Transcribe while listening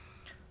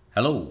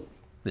Hello,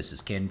 this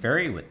is Ken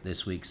Ferry with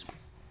this week's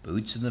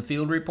Boots in the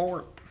Field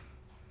report.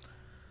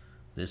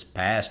 This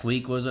past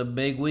week was a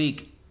big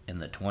week in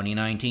the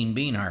 2019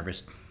 bean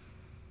harvest.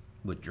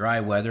 With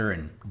dry weather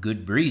and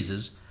good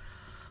breezes,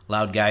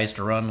 allowed guys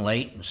to run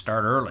late and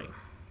start early.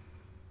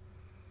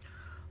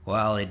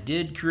 While it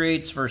did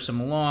create for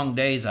some long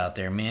days out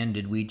there, man,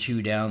 did we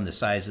chew down the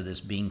size of this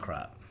bean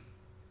crop.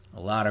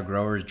 A lot of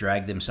growers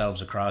dragged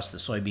themselves across the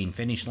soybean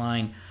finish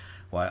line,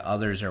 while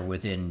others are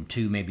within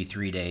 2, maybe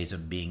 3 days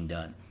of being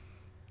done.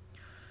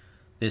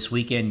 This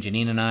weekend,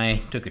 Janine and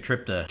I took a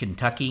trip to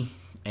Kentucky,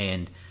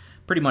 and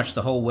pretty much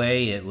the whole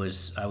way it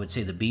was, I would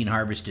say the bean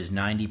harvest is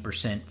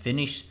 90%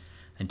 finished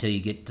until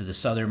you get to the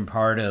southern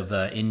part of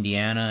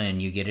Indiana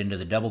and you get into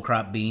the double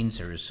crop beans.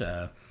 There's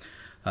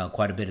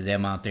quite a bit of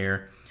them out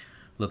there.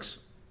 Looks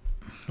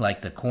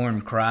like the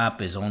corn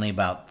crop is only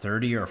about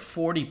 30 or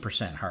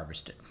 40%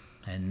 harvested.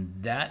 And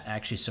that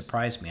actually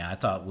surprised me. I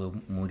thought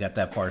when we got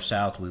that far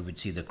south, we would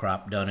see the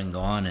crop done and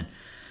gone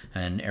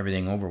and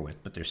everything over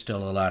with. But there's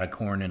still a lot of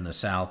corn in the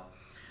south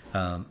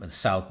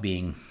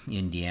being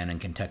Indiana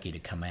and Kentucky to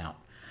come out.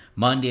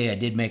 Monday, I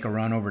did make a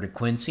run over to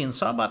Quincy and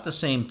saw about the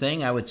same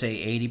thing. I would say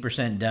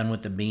 80% done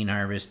with the bean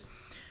harvest,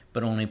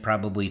 but only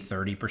probably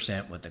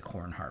 30% with the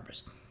corn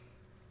harvest.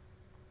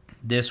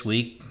 This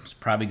week is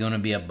probably going to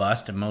be a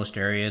bust in most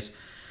areas.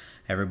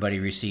 Everybody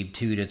received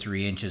 2 to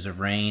 3 inches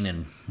of rain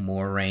and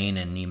more rain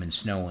and even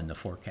snow in the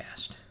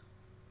forecast.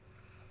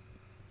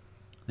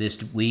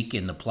 This week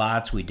in the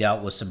plots, we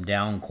dealt with some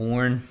down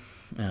corn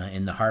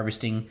in the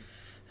harvesting,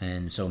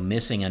 and so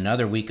missing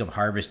another week of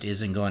harvest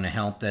isn't going to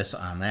help this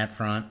on that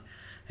front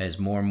as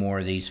more and more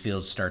of these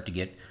fields start to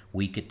get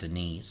weak at the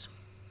knees.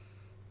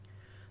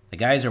 The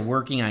guys are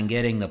working on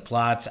getting the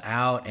plots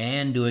out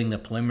and doing the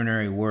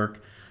preliminary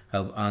work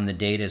on the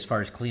data as far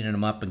as cleaning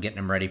them up and getting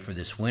them ready for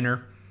this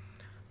winter.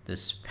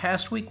 This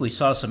past week, we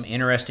saw some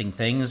interesting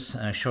things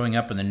showing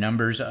up in the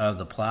numbers of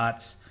the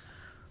plots.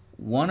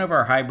 One of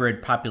our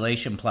hybrid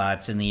population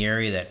plots in the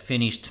area that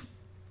finished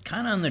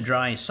kind of on the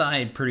dry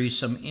side produced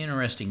some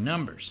interesting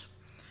numbers.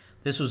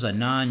 This was a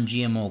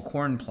non-GMO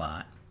corn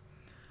plot.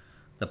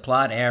 The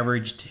plot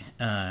averaged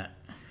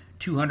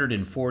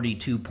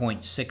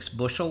 242.6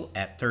 bushel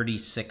at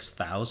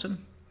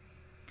 36,000.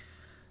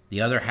 The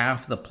other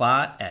half of the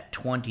plot at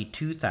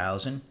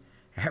 22,000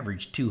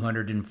 averaged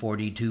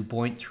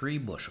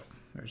 242.3 bushel.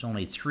 There's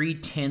only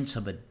 0.3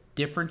 of a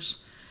difference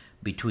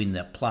between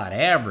the plot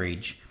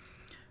average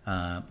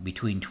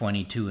between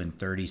 22 and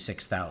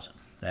 36,000.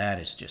 That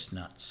is just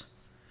nuts.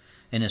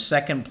 In the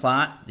second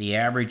plot, the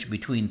average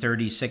between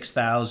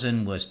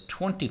 36,000 was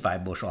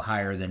 25 bushel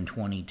higher than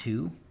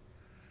 22.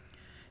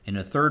 In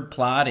the third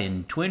plot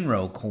in twin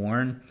row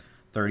corn,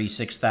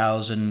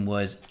 36,000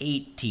 was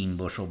 18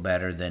 bushel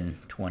better than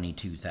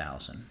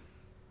 22,000.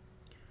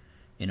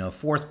 In a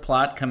fourth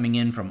plot coming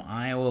in from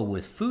Iowa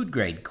with food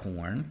grade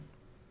corn,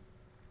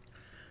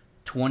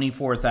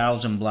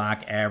 24,000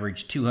 block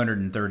averaged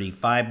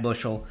 235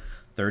 bushel,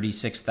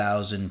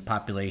 36,000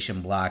 population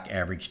block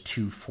averaged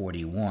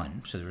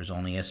 241. So there was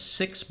only a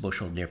 6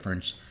 bushel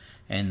difference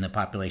in the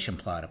population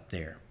plot up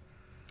there.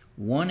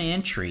 One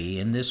entry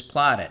in this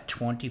plot at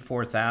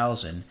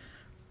 24,000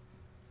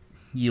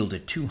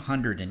 yielded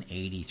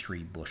 283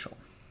 bushel.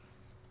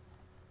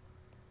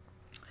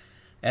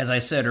 As I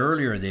said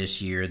earlier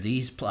this year,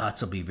 these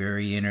plots will be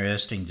very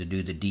interesting to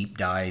do the deep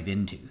dive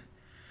into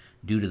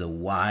due to the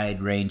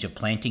wide range of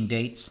planting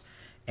dates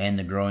and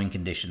the growing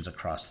conditions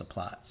across the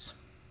plots.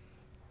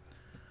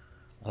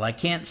 Well, I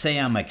can't say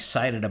I'm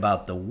excited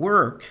about the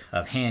work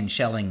of hand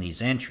shelling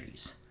these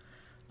entries.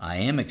 I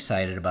am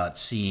excited about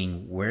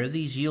seeing where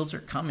these yields are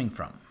coming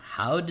from.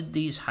 How did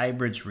these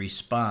hybrids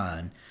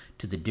respond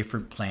to the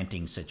different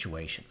planting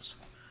situations?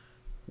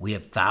 We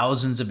have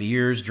thousands of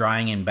ears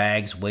drying in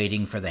bags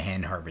waiting for the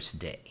hand harvest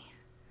day.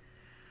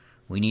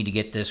 We need to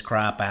get this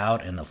crop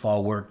out and the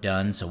fall work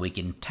done so we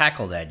can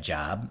tackle that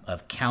job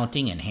of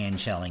counting and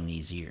hand shelling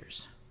these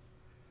ears.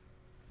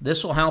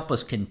 This will help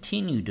us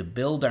continue to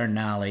build our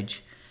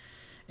knowledge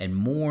and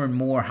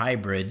more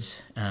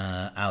hybrids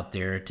out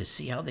there to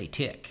see how they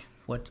tick.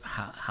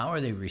 How are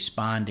they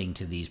responding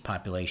to these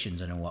populations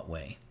and in what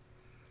way?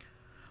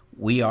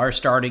 We are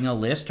starting a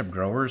list of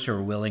growers who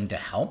are willing to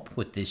help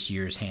with this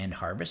year's hand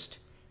harvest.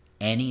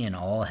 Any and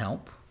all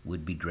help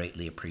would be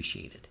greatly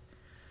appreciated.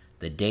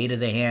 The date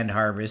of the hand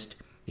harvest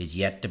is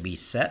yet to be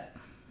set.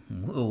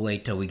 We'll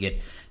wait till we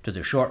get to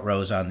the short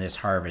rows on this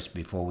harvest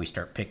before we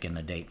start picking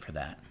the date for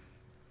that.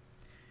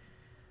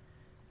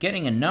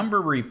 Getting a number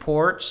of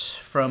reports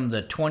from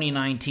the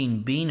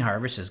 2019 bean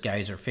harvest as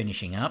guys are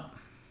finishing up.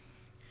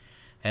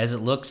 As it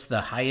looks,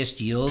 the highest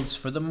yields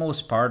for the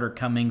most part are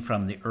coming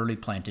from the early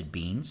planted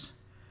beans.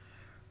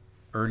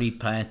 Early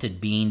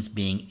planted beans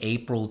being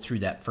April through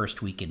that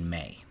first week in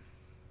May.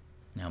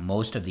 Now,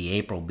 most of the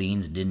April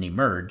beans didn't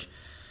emerge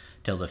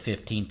till the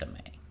 15th of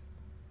May.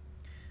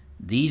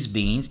 These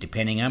beans,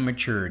 depending on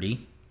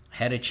maturity,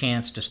 had a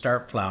chance to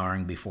start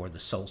flowering before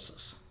the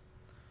solstice.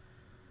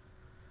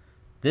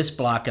 This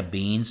block of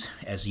beans,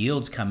 as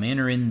yields come in,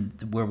 are in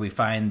where we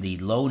find the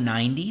low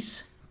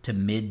 90s to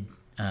mid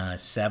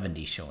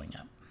 70s showing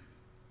up.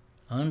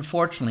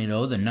 Unfortunately,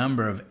 though, the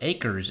number of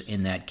acres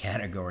in that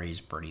category is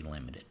pretty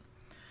limited.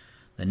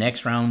 The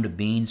next round of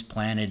beans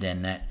planted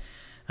in that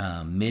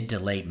mid to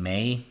late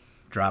May,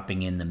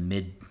 dropping in the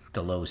mid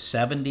to low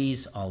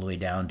 70s all the way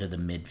down to the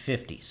mid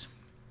 50s.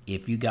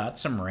 If you got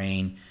some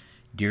rain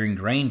during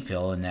grain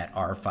fill in that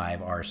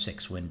R5,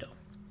 R6 window.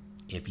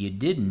 If you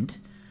didn't,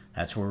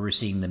 that's where we're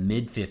seeing the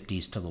mid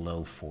 50s to the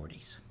low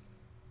 40s.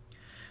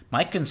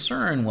 My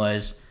concern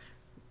was,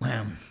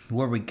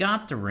 where we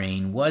got the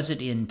rain, was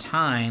it in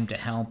time to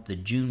help the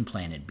June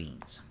planted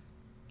beans?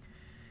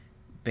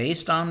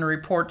 Based on the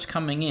reports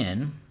coming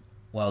in,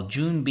 while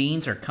June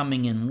beans are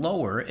coming in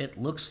lower,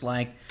 it looks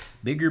like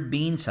bigger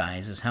bean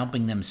size is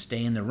helping them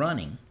stay in the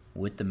running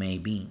with the May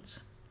beans,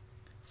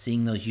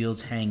 seeing those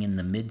yields hang in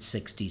the mid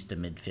 60s to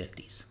mid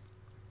 50s.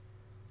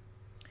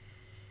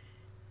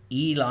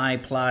 Eli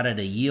plotted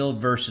a yield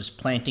versus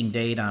planting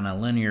date on a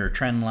linear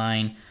trend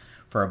line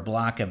for a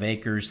block of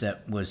acres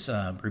that was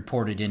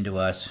reported into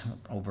us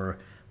over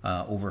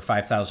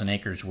 5,000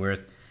 acres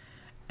worth,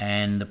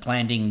 and the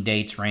planting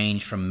dates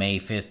range from May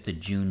 5th to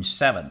June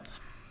 7th.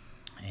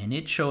 And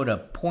it showed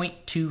a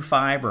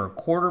 0.25 or a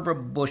quarter of a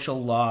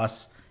bushel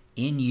loss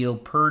in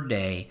yield per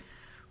day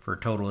for a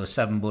total of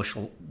 7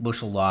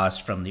 bushel loss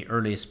from the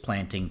earliest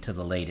planting to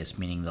the latest,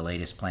 meaning the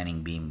latest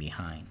planting being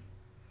behind.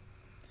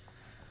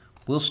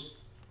 We'll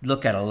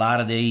look at a lot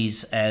of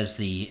these as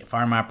the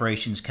farm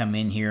operations come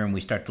in here and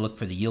we start to look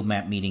for the yield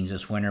map meetings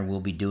this winter. We'll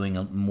be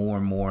doing more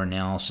and more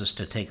analysis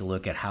to take a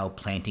look at how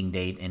planting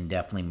date and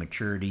definitely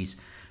maturities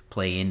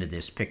play into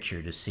this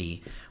picture to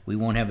see. We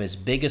won't have as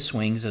big a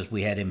swings as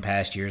we had in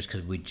past years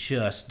because we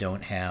just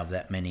don't have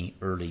that many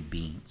early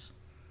beans.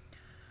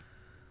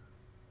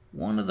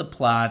 One of the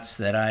plots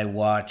that I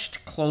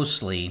watched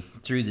closely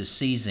through the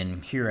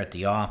season here at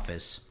the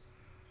office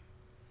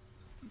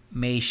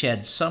may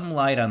shed some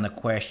light on the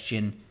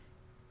question,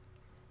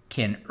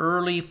 can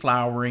early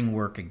flowering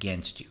work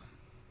against you?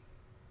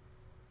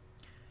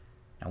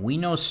 Now we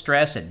know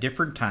stress at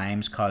different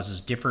times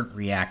causes different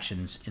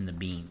reactions in the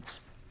beans.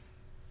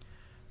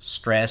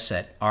 Stress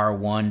at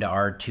R1 to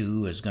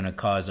R2 is going to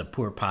cause a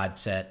poor pod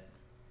set.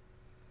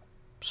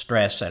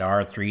 Stress at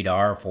R3 to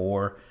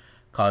R4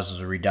 causes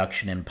a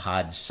reduction in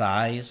pod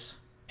size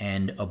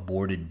and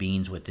aborted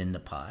beans within the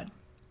pod.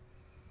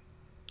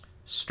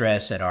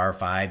 Stress at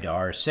R5 to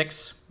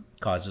R6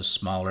 causes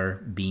smaller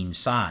bean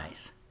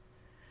size.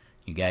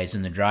 You guys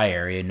in the dry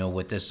area know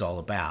what this is all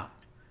about.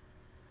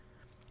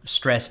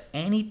 Stress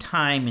any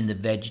time in the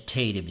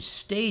vegetative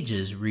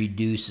stages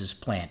reduces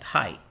plant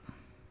height.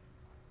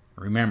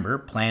 Remember,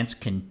 plants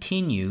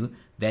continue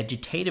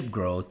vegetative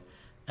growth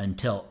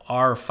until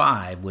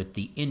R5 with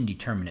the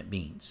indeterminate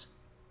beans.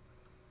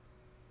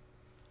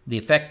 The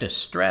effect of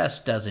stress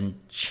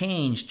doesn't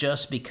change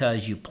just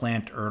because you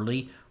plant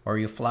early or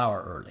you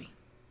flower early.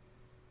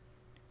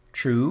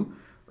 True,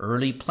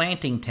 early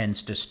planting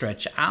tends to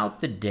stretch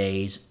out the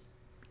days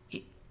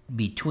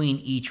between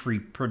each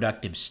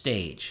reproductive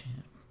stage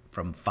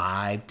from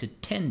 5 to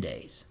 10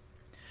 days,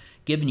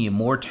 giving you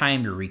more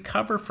time to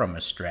recover from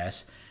a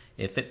stress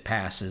if it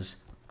passes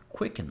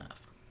quick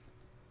enough.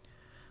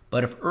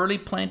 But if early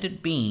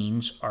planted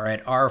beans are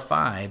at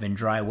R5 and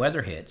dry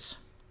weather hits,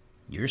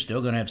 you're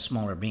still going to have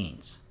smaller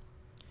beans.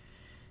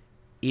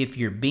 If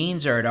your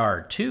beans are at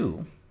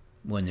R2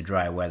 when the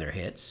dry weather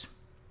hits,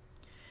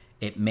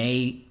 it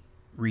may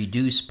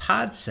reduce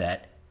pod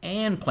set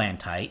and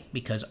plant height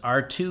because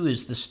R2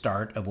 is the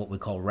start of what we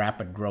call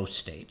rapid growth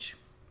stage.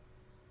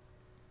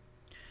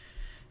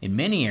 In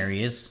many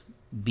areas,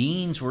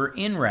 beans were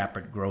in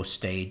rapid growth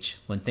stage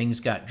when things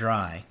got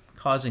dry,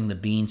 causing the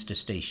beans to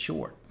stay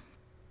short.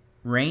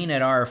 Rain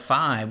at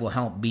R5 will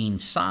help bean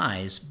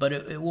size, but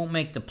it won't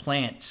make the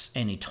plants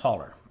any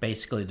taller.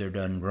 Basically, they're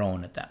done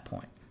growing at that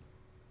point.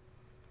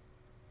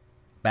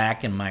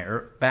 Back to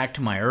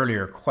my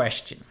earlier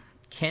question,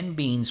 can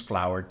beans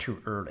flower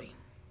too early?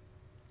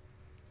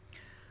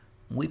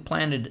 We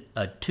planted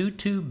a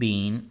 2-2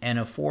 bean and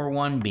a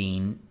 4-1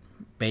 bean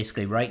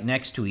basically right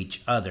next to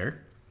each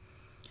other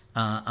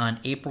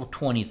on April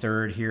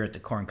 23rd here at the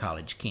Corn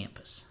College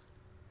campus.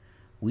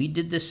 We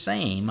did the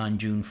same on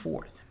June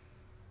 4th.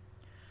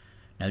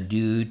 Now,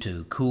 due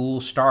to cool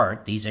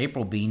start, these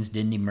April beans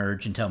didn't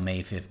emerge until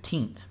May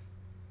 15th,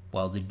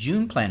 while the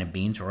June planted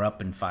beans were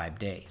up in 5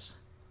 days.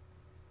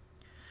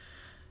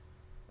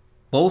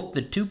 Both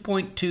the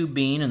 2.2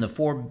 bean and the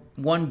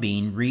 4.1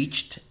 bean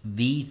reached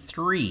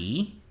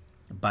V3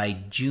 by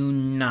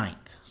June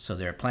 9th. So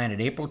they're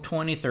planted April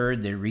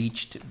 23rd, they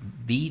reached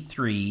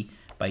V3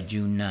 by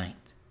June 9th.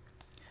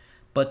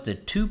 But the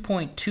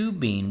 2.2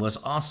 bean was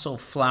also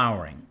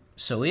flowering,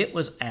 so it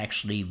was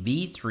actually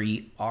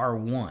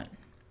V3R1,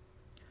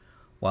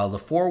 while the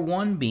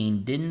 4.1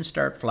 bean didn't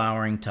start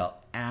flowering till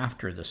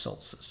after the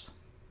solstice.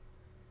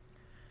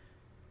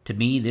 To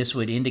me, this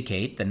would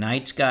indicate the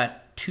nights got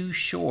too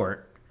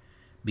short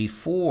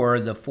before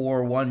the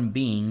 4.1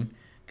 bean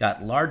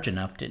got large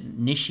enough to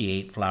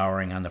initiate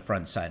flowering on the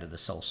front side of the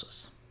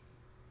solstice.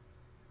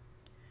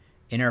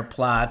 In our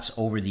plots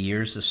over the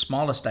years, the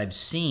smallest I've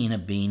seen a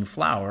bean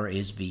flower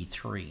is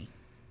V3.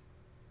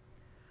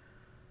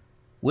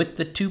 With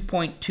the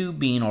 2.2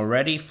 bean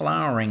already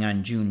flowering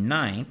on June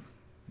 9th,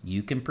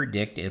 you can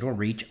predict it'll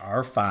reach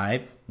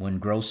R5 when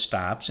growth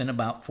stops in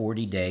about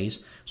 40 days,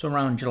 so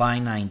around July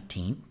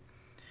 19th.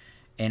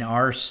 And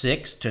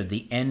R6 to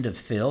the end of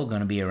fill, going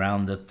to be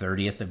around the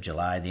 30th of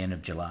July, the end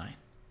of July.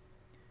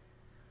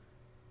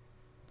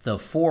 The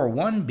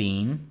 4-1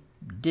 bean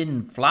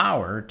didn't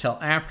flower till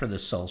after the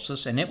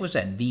solstice, and it was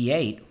at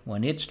V8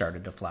 when it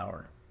started to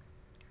flower,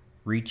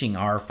 reaching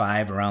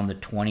R5 around the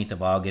 20th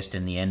of August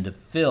and the end of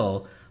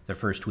fill the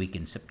first week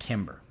in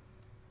September.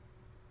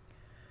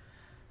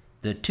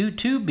 The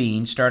 2-2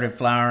 bean started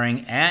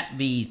flowering at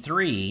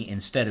V3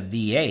 instead of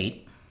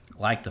V8,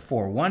 like the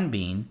 4-1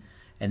 bean,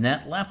 and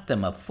that left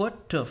them a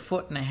foot to a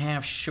foot and a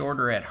half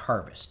shorter at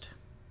harvest.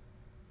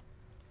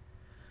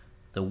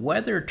 The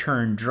weather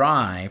turned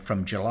dry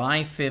from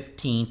July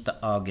 15th to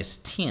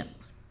August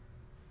 10th,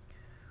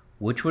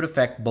 which would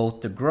affect both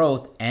the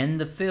growth and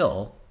the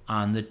fill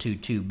on the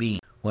 2-2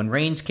 bean. When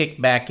rains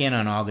kicked back in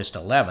on August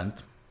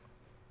 11th,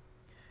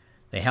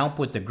 they helped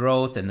with the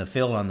growth and the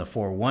fill on the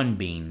 4-1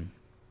 bean,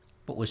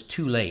 but was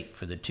too late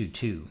for the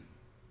 2-2.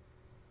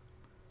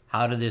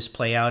 How did this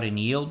play out in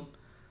yield?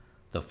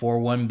 The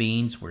 4-1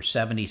 beans were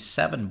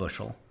 77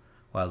 bushel,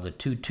 while the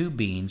 2-2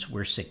 beans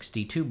were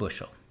 62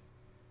 bushel.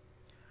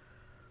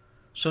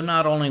 So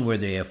not only were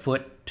they a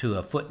foot to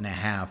a foot and a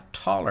half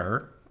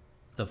taller,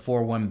 the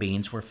 4-1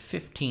 beans were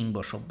 15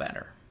 bushel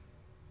better,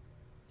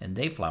 and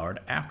they flowered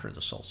after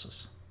the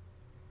solstice.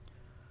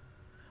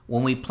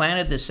 When we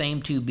planted the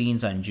same two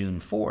beans on June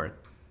 4th,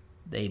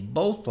 they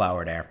both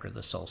flowered after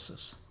the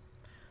solstice.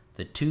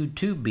 The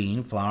 2-2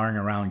 bean flowering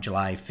around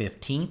July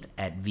 15th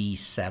at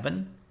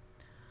V7,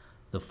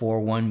 the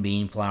 4-1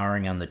 bean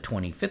flowering on the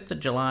 25th of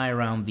July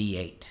around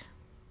V8.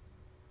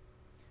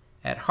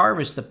 At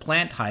harvest, the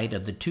plant height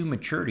of the two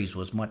maturities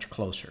was much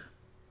closer,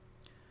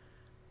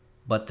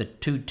 but the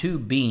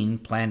 2-2 bean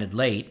planted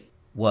late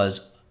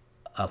was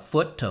a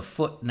foot to a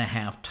foot and a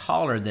half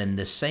taller than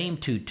the same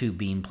 2-2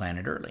 bean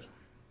planted early,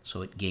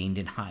 so it gained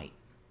in height.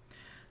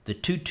 The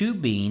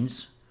 2-2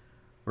 beans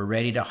were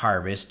ready to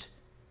harvest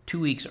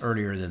 2 weeks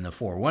earlier than the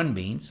 4-1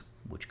 beans,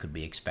 which could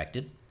be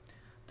expected.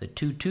 The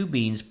 2-2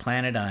 beans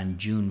planted on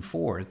June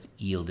 4th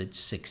yielded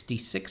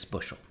 66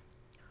 bushel,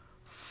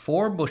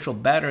 4 bushel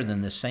better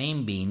than the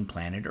same bean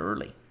planted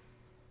early.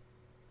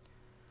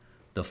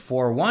 The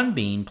 4-1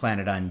 bean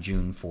planted on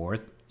June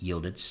 4th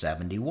yielded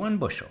 71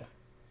 bushel,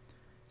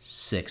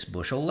 6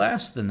 bushel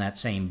less than that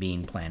same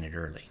bean planted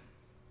early.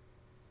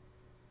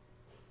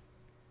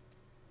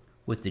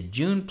 With the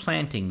June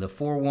planting, the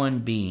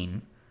 4-1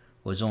 bean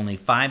was only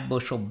 5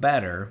 bushel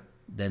better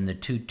than the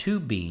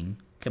 2-2 bean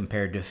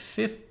compared to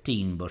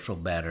 15 bushel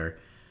better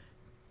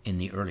in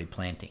the early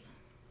planting.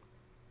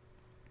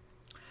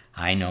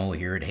 I know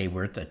here at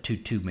Hayworth a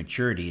 2-2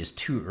 maturity is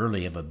too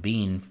early of a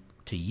bean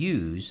to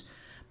use,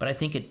 but I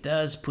think it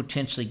does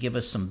potentially give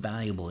us some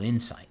valuable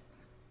insight.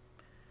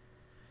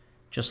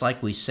 Just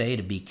like we say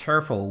to be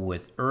careful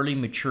with early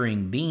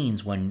maturing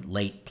beans when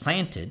late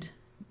planted,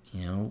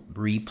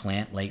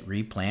 replant, late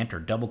replant, or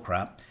double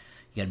crop,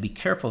 you got to be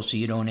careful so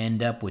you don't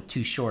end up with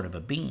too short of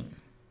a bean.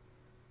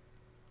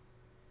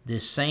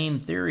 This same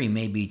theory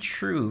may be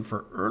true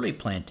for early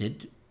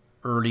planted,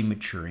 early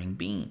maturing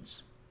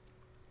beans.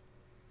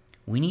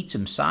 We need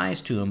some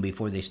size to them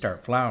before they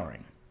start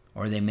flowering,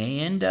 or they may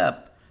end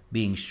up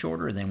being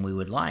shorter than we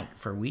would like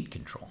for weed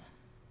control.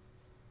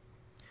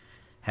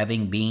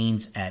 Having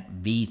beans at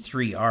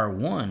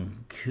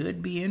V3R1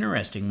 could be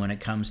interesting when it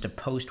comes to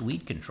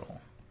post-weed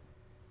control.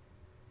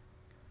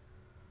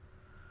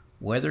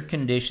 Weather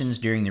conditions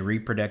during the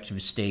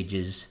reproductive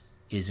stages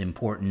is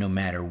important no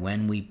matter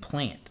when we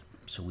plant,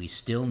 so we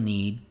still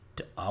need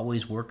to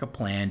always work a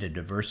plan to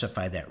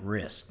diversify that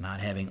risk,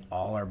 not having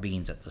all our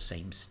beans at the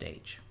same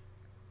stage.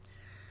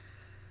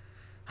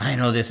 I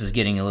know this is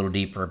getting a little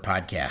deep for a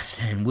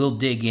podcast, and we'll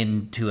dig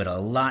into it a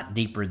lot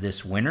deeper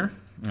this winter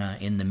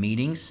in the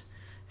meetings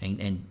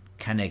and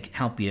kind of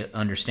help you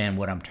understand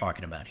what I'm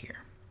talking about here.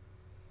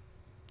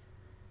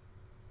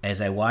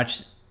 As I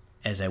watched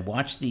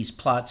these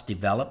plots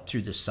develop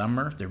through the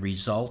summer, the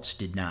results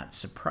did not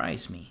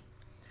surprise me.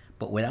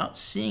 But without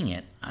seeing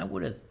it, I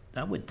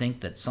would think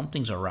that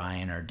something's awry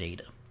in our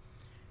data.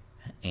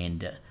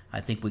 And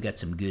I think we got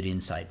some good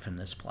insight from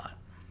this plot.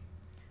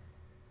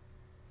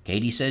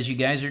 Katie says you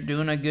guys are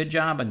doing a good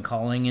job in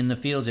calling in the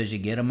fields as you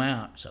get them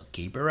out, so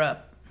keep her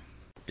up.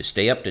 To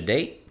stay up to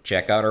date,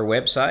 check out our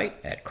website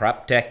at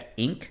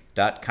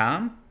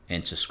croptechinc.com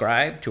and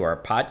subscribe to our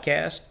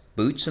podcast,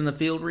 Boots in the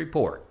Field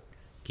Report.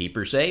 Keep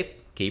her safe,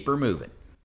 keep her moving.